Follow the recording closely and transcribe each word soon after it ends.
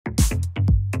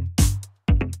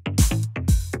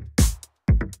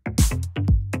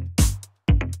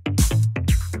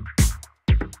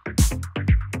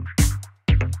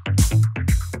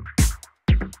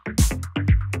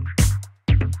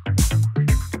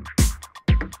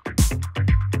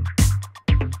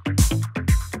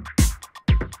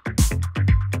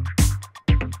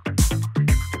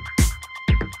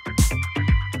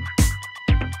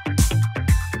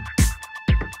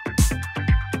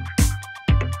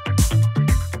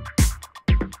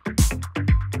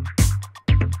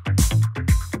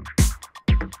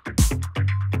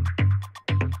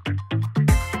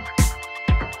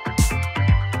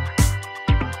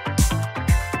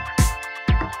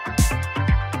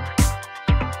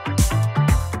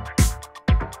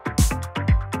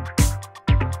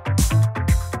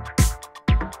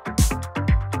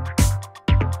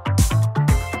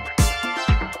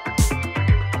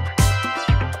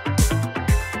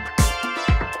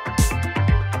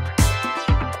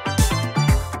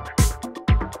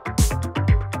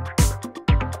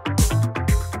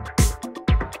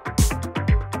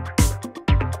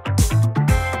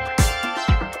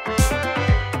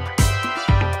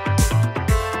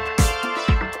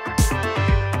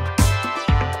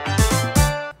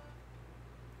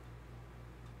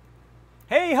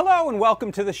and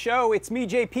welcome to the show. It's me,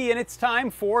 JP, and it's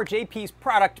time for JP's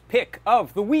product pick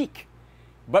of the week.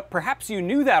 But perhaps you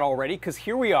knew that already, because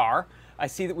here we are. I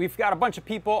see that we've got a bunch of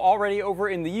people already over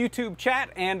in the YouTube chat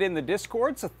and in the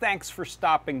Discord, so thanks for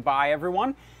stopping by,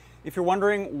 everyone. If you're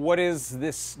wondering what is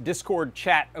this Discord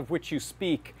chat of which you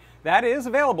speak, that is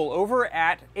available over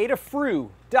at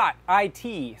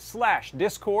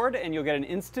adafru.it/Discord, and you'll get an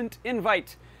instant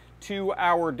invite to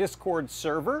our Discord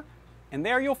server. And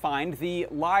there you'll find the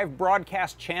live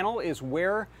broadcast channel is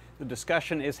where the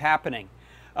discussion is happening.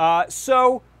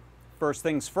 So, first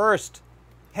things first,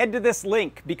 head to this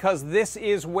link because this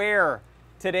is where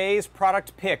today's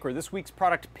product pick, or this week's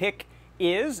product pick,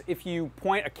 is. If you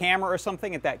point a camera or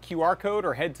something at that QR code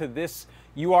or head to this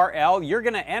URL, you're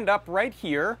going to end up right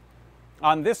here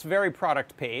on this very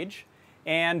product page.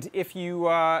 And if you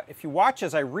watch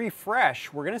as I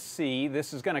refresh, we're going to see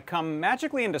this is going to come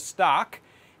magically into stock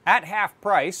at half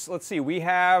price. Let's see, we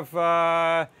have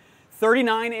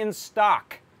 39 in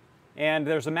stock, and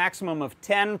there's a maximum of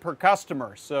 10 per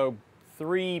customer. So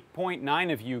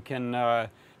 3.9 of you can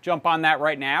jump on that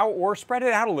right now, or spread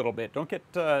it out a little bit. Don't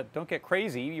get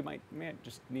crazy. You might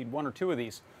just need one or two of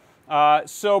these.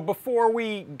 So before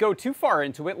we go too far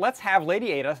into it, let's have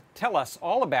Lady Ada tell us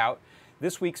all about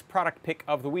this week's product pick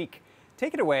of the week.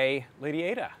 Take it away, Lady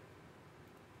Ada.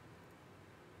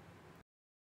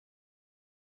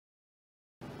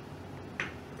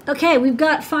 Okay, we've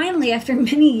got finally, after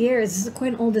many years, this is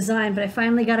quite an old design, but I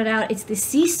finally got it out. It's the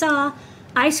Seesaw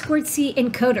I2C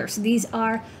encoder. So these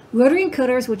are rotary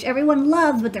encoders, which everyone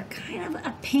loves, but they're kind of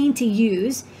a pain to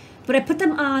use. But I put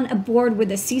them on a board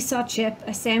with a Seesaw chip,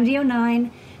 a SAMD09,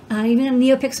 even a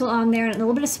NeoPixel on there, and a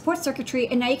little bit of support circuitry,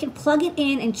 and now you can plug it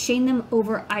in and chain them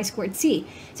over I2C.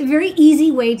 It's a very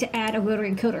easy way to add a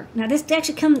rotary encoder. Now this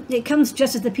actually comes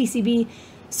just as the PCB.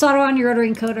 Solder on your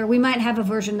rotary encoder. We might have a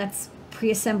version that's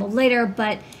pre-assembled later,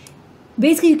 but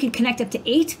basically you can connect up to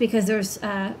 8 because there's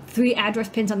 3 address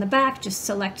pins on the back. Just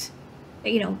select,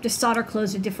 just solder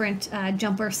close a different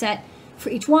jumper set for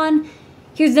each one.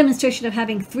 Here's a demonstration of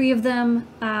having 3 of them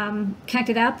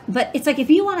connected up. But it's like if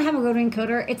you want to have a rotary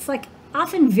encoder, it's like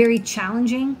often very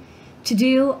challenging to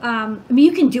do. I mean,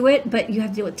 you can do it, but you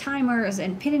have to deal with timers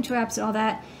and pin interrupts and all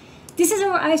that. This is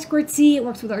our I2C. It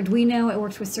works with Arduino. It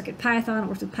works with CircuitPython. It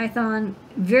works with Python.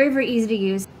 Very, very easy to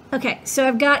use. Okay, so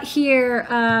I've got here,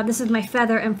 this is my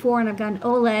Feather M4, and I've got an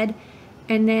OLED.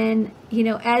 And then,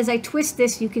 as I twist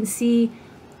this, you can see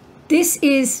this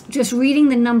is just reading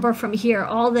the number from here.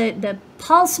 All the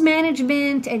pulse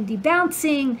management and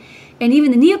debouncing and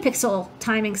even the NeoPixel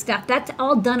timing stuff, that's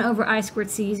all done over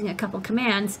I2C using a couple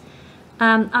commands.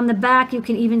 On the back, you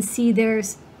can even see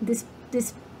there's this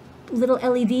little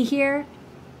LED here.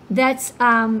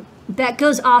 That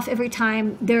goes off every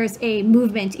time there's a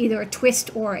movement, either a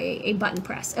twist or a button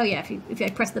press. Oh yeah, if I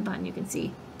press the button, you can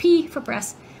see P for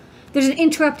press. There's an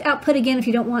interrupt output again if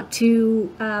you don't want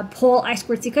to pull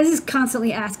I2C, because it's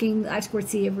constantly asking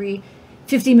I2C every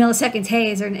 50 milliseconds,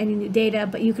 hey, is there any new data?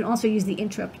 But you can also use the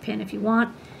interrupt pin if you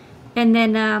want. And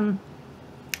then,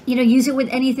 use it with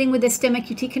anything with a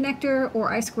STEMMA-QT connector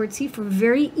or I2C for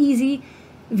very easy,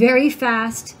 very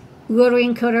fast rotary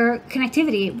encoder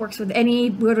connectivity. It works with any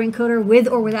rotary encoder with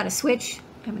or without a switch.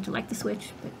 I happen to like the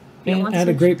switch, but you don't want the switch.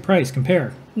 At a great price.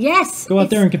 Compare. Yes. Go out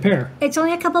there and compare. It's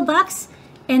only a couple bucks.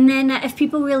 And then if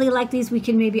people really like these, we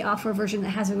can maybe offer a version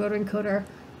that has a rotary encoder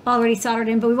already soldered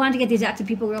in. But we wanted to get these out to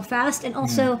people real fast. And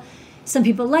also, some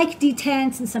people like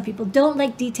detents, and some people don't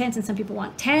like detents, and some people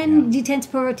want 10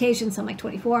 detents per rotation, some like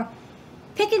 24.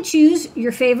 Pick and choose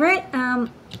your favorite.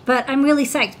 But I'm really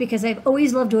psyched because I've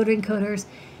always loved rotary encoders.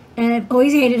 And I've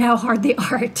always hated how hard they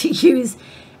are to use.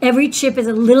 Every chip is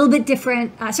a little bit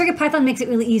different. CircuitPython makes it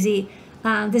really easy.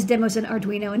 This demo's an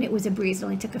Arduino, and it was a breeze. It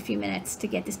only took a few minutes to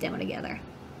get this demo together.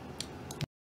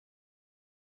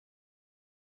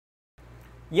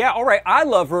 Yeah, all right, I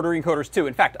love rotary encoders too.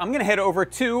 In fact, I'm going to head over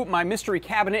to my mystery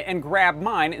cabinet and grab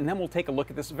mine, and then we'll take a look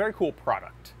at this very cool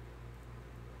product.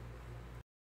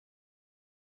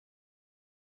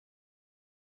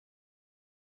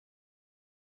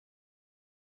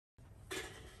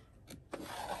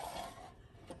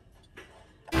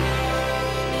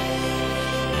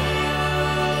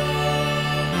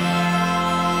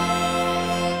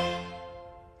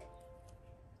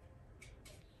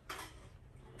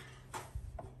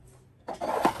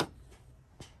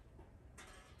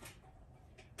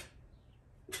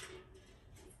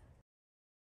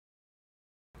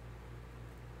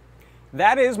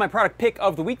 That is my product pick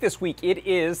of the week this week. It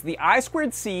is the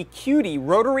I2C QD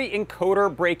Rotary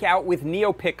Encoder Breakout with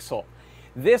NeoPixel.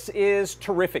 This is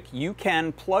terrific. You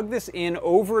can plug this in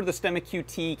over the STEMMA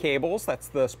QT cables. That's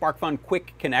the SparkFun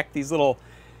Quick Connect, these little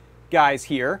guys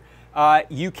here.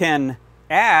 You can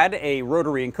add a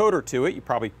rotary encoder to it. You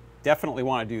probably definitely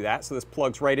want to do that. So this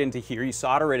plugs right into here. You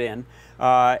solder it in.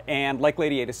 And like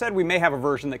Lady Ada said, we may have a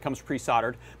version that comes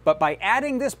pre-soldered. But by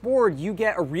adding this board, you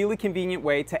get a really convenient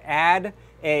way to add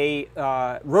a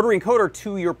rotary encoder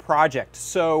to your project.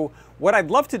 So what I'd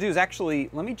love to do is actually,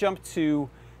 let me jump to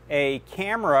a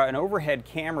camera, an overhead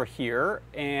camera here,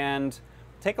 and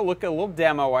take a look at a little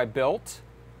demo I built.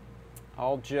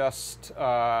 I'll just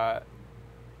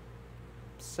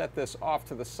set this off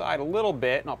to the side a little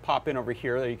bit, and I'll pop in over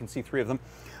here. There you can see 3 of them.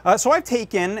 So I've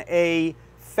taken a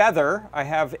Feather. I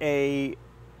have a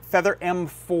Feather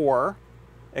M4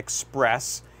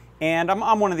 Express, and I'm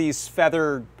on one of these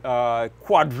Feather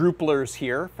quadruplers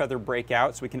here, Feather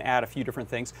Breakout, so we can add a few different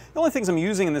things. The only things I'm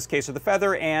using in this case are the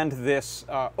Feather and this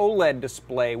OLED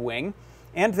display wing.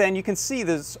 And then you can see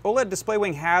this OLED display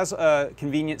wing has a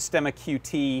convenient STEMMA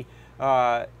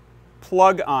QT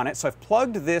plug on it. So I've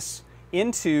plugged this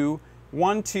into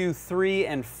 1, 2, 3,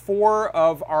 and 4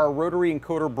 of our rotary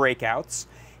encoder breakouts.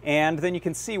 And then you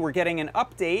can see we're getting an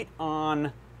update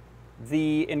on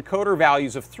the encoder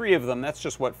values of 3 of them. That's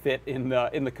just what fit in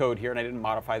the code here, and I didn't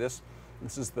modify this.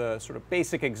 This is the sort of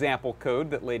basic example code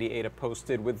that Lady Ada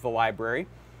posted with the library.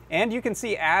 And you can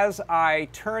see as I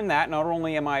turn that, not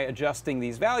only am I adjusting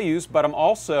these values, but I'm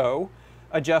also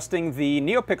adjusting the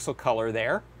NeoPixel color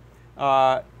there.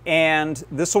 And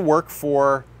this will work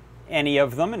for any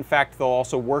of them. In fact, they'll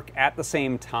also work at the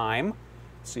same time.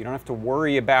 So you don't have to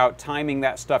worry about timing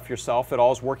that stuff yourself. It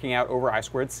all is working out over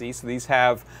I2C. So these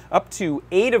have up to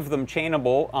 8 of them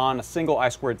chainable on a single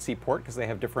I2C port because they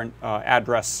have different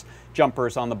address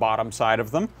jumpers on the bottom side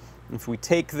of them. If we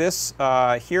take this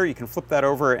here, you can flip that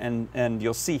over and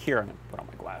you'll see here, I'm going to put on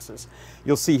my glasses,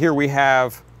 you'll see here we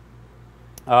have,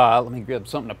 let me grab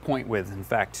something to point with, in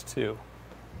fact, too.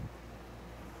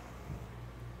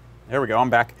 There we go, I'm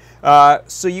back.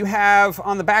 So you have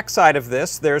on the back side of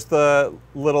this, there's the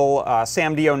little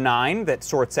SAMD09 that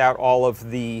sorts out all of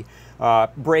the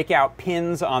breakout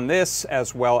pins on this,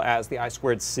 as well as the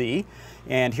I2C.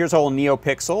 And here's a whole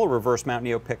NeoPixel, reverse mount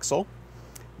NeoPixel.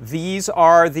 These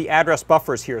are the address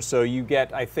buffers here. So you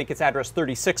get, I think it's address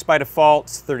 36 by default,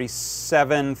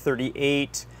 37,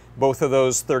 38, both of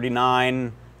those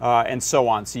 39, and so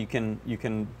on. So you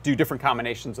can do different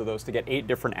combinations of those to get 8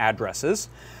 different addresses.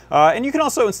 And you can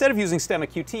also, instead of using STEMMA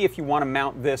QT, if you want to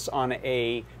mount this on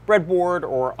a breadboard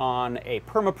or on a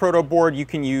PermaProto board, you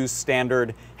can use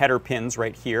standard header pins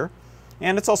right here.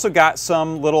 And it's also got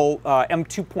some little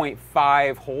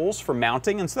M2.5 holes for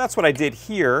mounting, and so that's what I did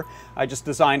here. I just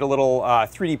designed a little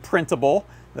 3D printable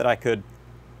that I could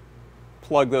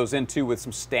plug those into with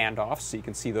some standoffs, so you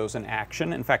can see those in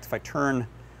action. In fact, if I turn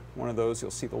one of those,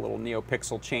 you'll see the little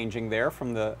NeoPixel changing there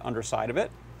from the underside of it.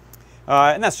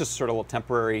 And that's just sort of a little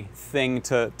temporary thing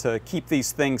to keep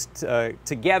these things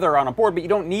together on a board, but you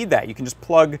don't need that. You can just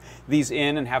plug these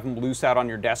in and have them loose out on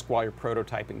your desk while you're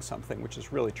prototyping something, which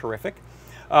is really terrific.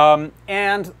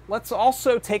 And let's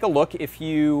also take a look, if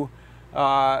you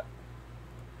go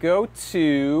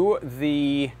to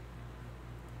the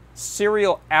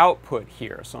serial output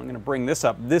here. So I'm going to bring this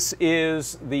up. This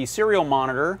is the serial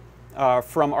monitor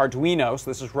from Arduino. So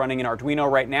this is running in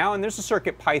Arduino right now, and there's a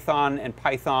CircuitPython and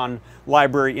Python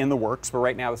library in the works, but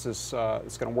right now this is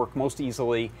it's going to work most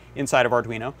easily inside of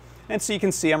Arduino. And so you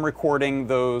can see I'm recording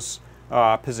those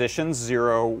positions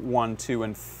 0, 1, 2,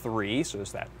 and 3. So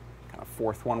there's that kind of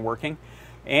 4th one working.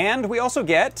 And we also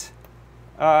get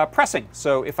pressing.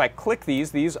 So if I click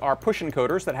these are push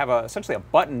encoders that have essentially a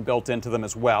button built into them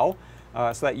as well.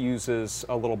 So that uses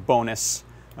a little bonus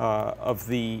of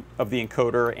the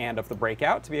encoder and of the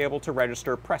breakout to be able to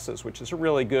register presses, which is a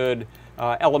really good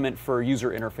element for user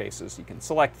interfaces. You can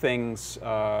select things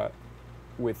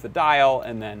with the dial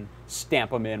and then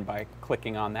stamp them in by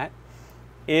clicking on that.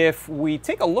 If we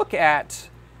take a look at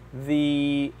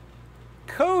the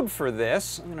code for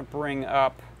this, I'm going to bring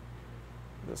up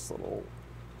this little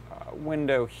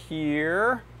window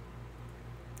here.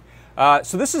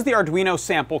 So this is the Arduino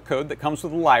sample code that comes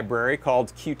with a library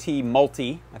called Qt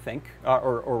Multi, I think,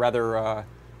 or rather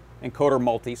encoder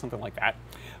multi, something like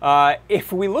that.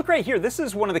 If we look right here, this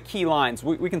is one of the key lines.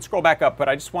 We can scroll back up, but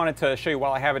I just wanted to show you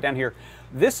while I have it down here.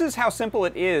 This is how simple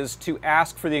it is to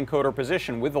ask for the encoder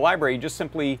position. With the library, you just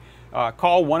simply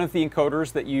call one of the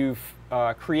encoders that you've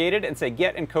created and say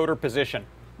get encoder position.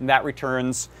 And that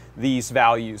returns these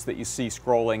values that you see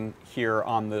scrolling here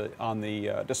on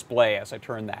the display as I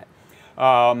turn that.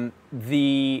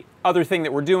 The other thing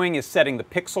that we're doing is setting the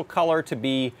pixel color to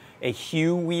be a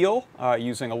hue wheel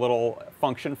using a little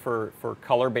function for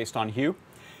color based on hue,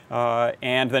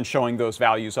 and then showing those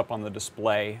values up on the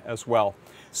display as well.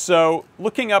 So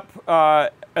looking up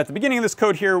at the beginning of this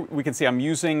code here, we can see I'm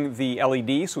using the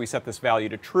LED, so we set this value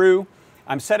to true.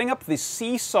 I'm setting up the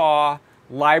Seesaw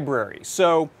library.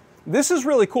 So this is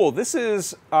really cool. This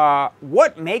is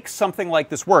what makes something like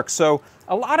this work. So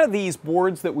a lot of these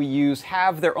boards that we use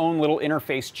have their own little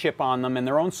interface chip on them and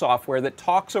their own software that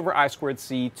talks over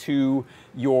I2C to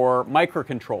your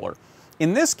microcontroller.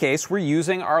 In this case, we're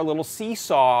using our little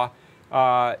Seesaw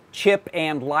chip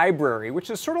and library, which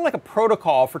is sort of like a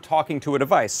protocol for talking to a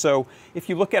device. So if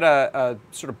you look at a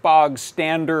sort of bog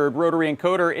standard rotary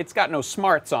encoder, it's got no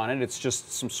smarts on it. It's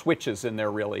just some switches in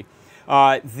there, really.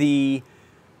 The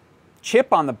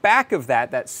chip on the back of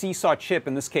that Seesaw chip,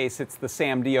 in this case it's the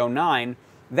SAMD09,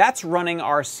 that's running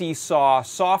our Seesaw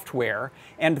software,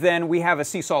 and then we have a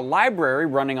Seesaw library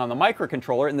running on the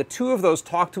microcontroller, and the two of those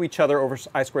talk to each other over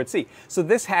I2C. So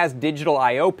this has digital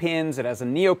I/O pins, it has a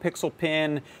NeoPixel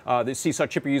pin, the Seesaw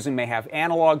chip you're using may have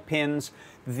analog pins.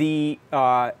 The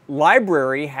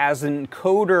library has an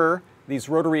encoder, these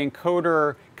rotary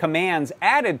encoder commands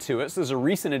added to it, so there's a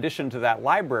recent addition to that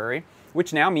library,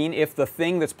 which now mean if the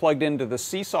thing that's plugged into the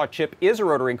Seesaw chip is a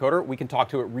rotary encoder, we can talk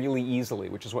to it really easily,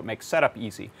 which is what makes setup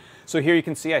easy. So here you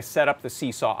can see I set up the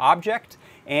Seesaw object,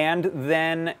 and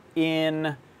then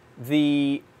in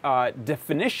the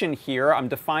definition here, I'm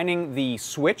defining the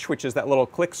switch, which is that little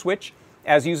click switch,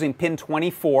 as using pin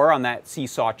 24 on that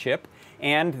Seesaw chip,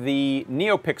 and the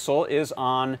NeoPixel is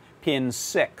on pin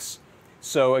 6.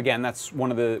 So again, that's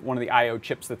one of the I/O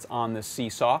chips that's on this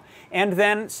Seesaw. And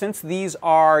then since these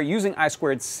are using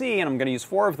I2C, and I'm going to use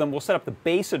 4 of them, we'll set up the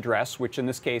base address, which in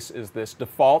this case is this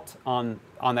default on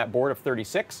that board of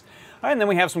 36. And then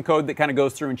we have some code that kind of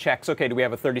goes through and checks, okay, do we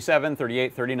have a 37,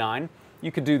 38, 39?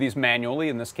 You could do these manually.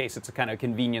 In this case, it's a kind of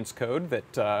convenience code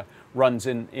that runs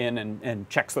in and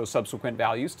checks those subsequent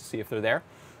values to see if they're there.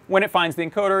 When it finds the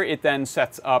encoder, it then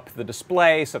sets up the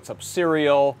display, sets up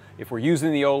serial. If we're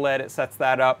using the OLED, it sets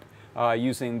that up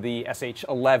using the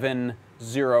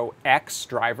SH110X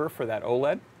driver for that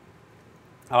OLED.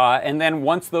 And then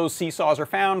once those Seesaws are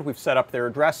found, we've set up their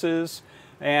addresses,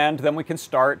 and then we can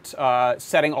start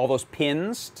setting all those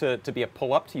pins to be a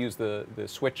pull-up to use the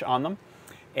switch on them.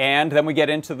 And then we get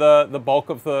into the bulk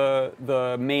of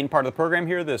the main part of the program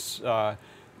here, this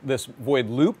void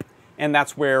loop. And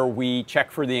that's where we check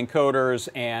for the encoders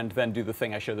and then do the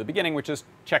thing I showed at the beginning, which is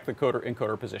check the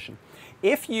encoder position.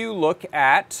 If you look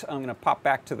at, I'm going to pop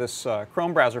back to this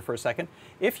Chrome browser for a second.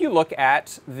 If you look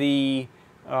at the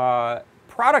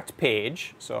product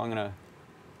page, so I'm going to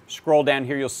scroll down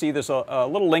here, you'll see there's a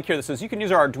little link here that says you can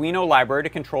use our Arduino library to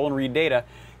control and read data.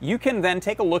 You can then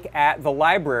take a look at the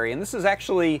library, and this is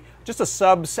actually just a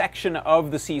subsection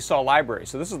of the Seesaw library.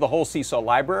 So this is the whole Seesaw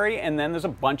library, and then there's a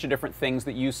bunch of different things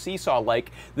that use Seesaw, like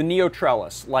the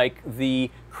NeoTrellis, like the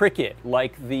Cricket,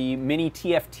 like the Mini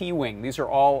TFT Wing. These are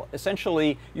all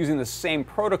essentially using the same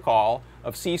protocol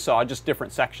of Seesaw, just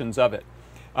different sections of it.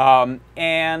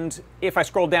 And if I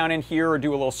scroll down in here or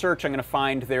do a little search, I'm going to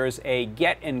find there's a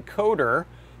get encoder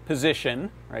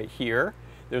position right here.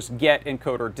 There's get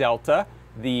encoder delta,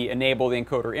 the enable the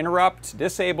encoder interrupt,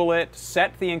 disable it,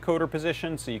 set the encoder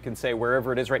position. So you can say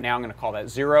wherever it is right now, I'm going to call that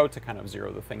 0 to kind of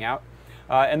zero the thing out.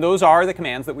 And those are the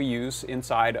commands that we use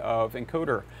inside of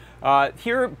encoder.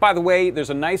 Here, by the way, there's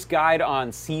a nice guide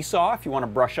on Seesaw if you want to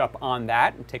brush up on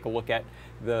that and take a look at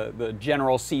the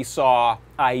general Seesaw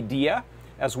idea,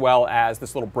 as well as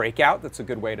this little breakout. That's a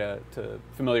good way to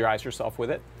familiarize yourself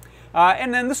with it.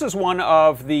 And then this is one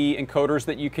of the encoders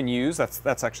that you can use.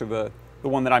 That's actually the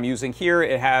one that I'm using here.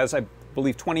 It has, I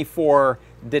believe, 24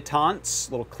 detents,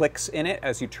 little clicks in it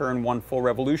as you turn one full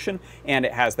revolution, and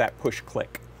it has that push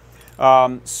click.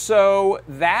 So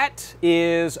that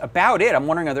is about it. I'm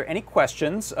wondering, are there any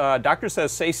questions? Doctor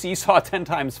says, say Seesaw 10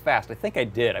 times fast. I think I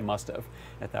did. I must have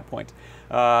at that point.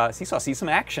 Seesaw, see some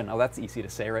action. Oh, that's easy to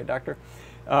say, right, Doctor?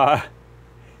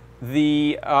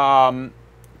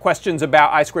 Questions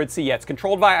about I2C. Yeah, it's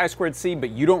controlled by I2C,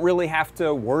 but you don't really have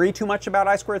to worry too much about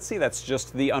I2C. That's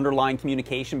just the underlying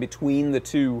communication between the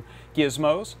two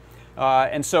gizmos.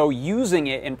 And so using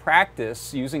it in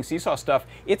practice, using Seesaw stuff,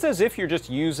 it's as if you're just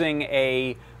using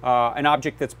an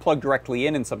object that's plugged directly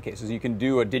in some cases. You can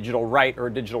do a digital write or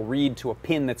a digital read to a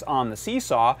pin that's on the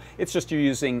Seesaw. It's just you're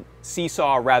using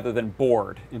Seesaw rather than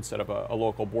board instead of a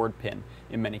local board pin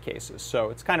in many cases.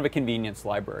 So it's kind of a convenience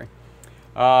library.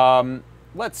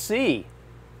 Let's see.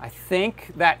 I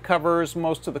think that covers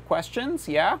most of the questions,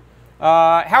 yeah?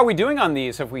 How are we doing on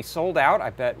these? Have we sold out?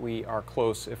 I bet we are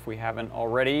close if we haven't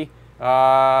already.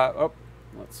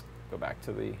 Let's go back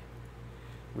to the...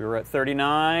 We were at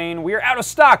 39. We are out of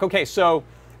stock. Okay, so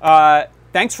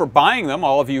thanks for buying them.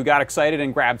 All of you got excited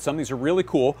and grabbed some. These are really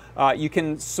cool. You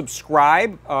can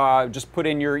subscribe. Just put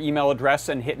in your email address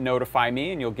and hit notify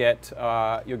me, and you'll get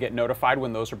notified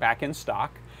when those are back in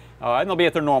stock. And they'll be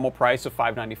at their normal price of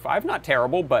 $5.95. Not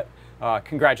terrible, but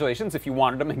congratulations if you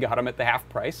wanted them and got them at the half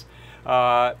price.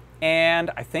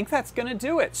 And I think that's going to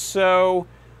do it. So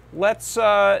let's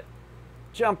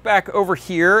jump back over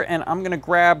here, and I'm going to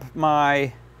grab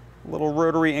my little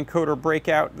rotary encoder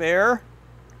breakout there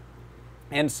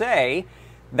and say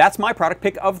that's my product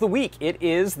pick of the week. It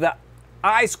is the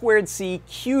I2C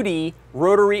QD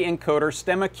rotary encoder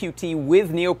Stemma QT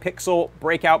with NeoPixel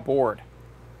breakout board.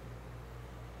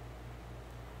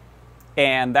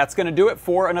 And that's going to do it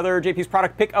for another JP's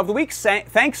product pick of the week.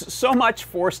 Thanks so much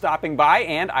for stopping by,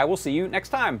 and I will see you next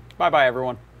time. Bye-bye,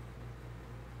 everyone.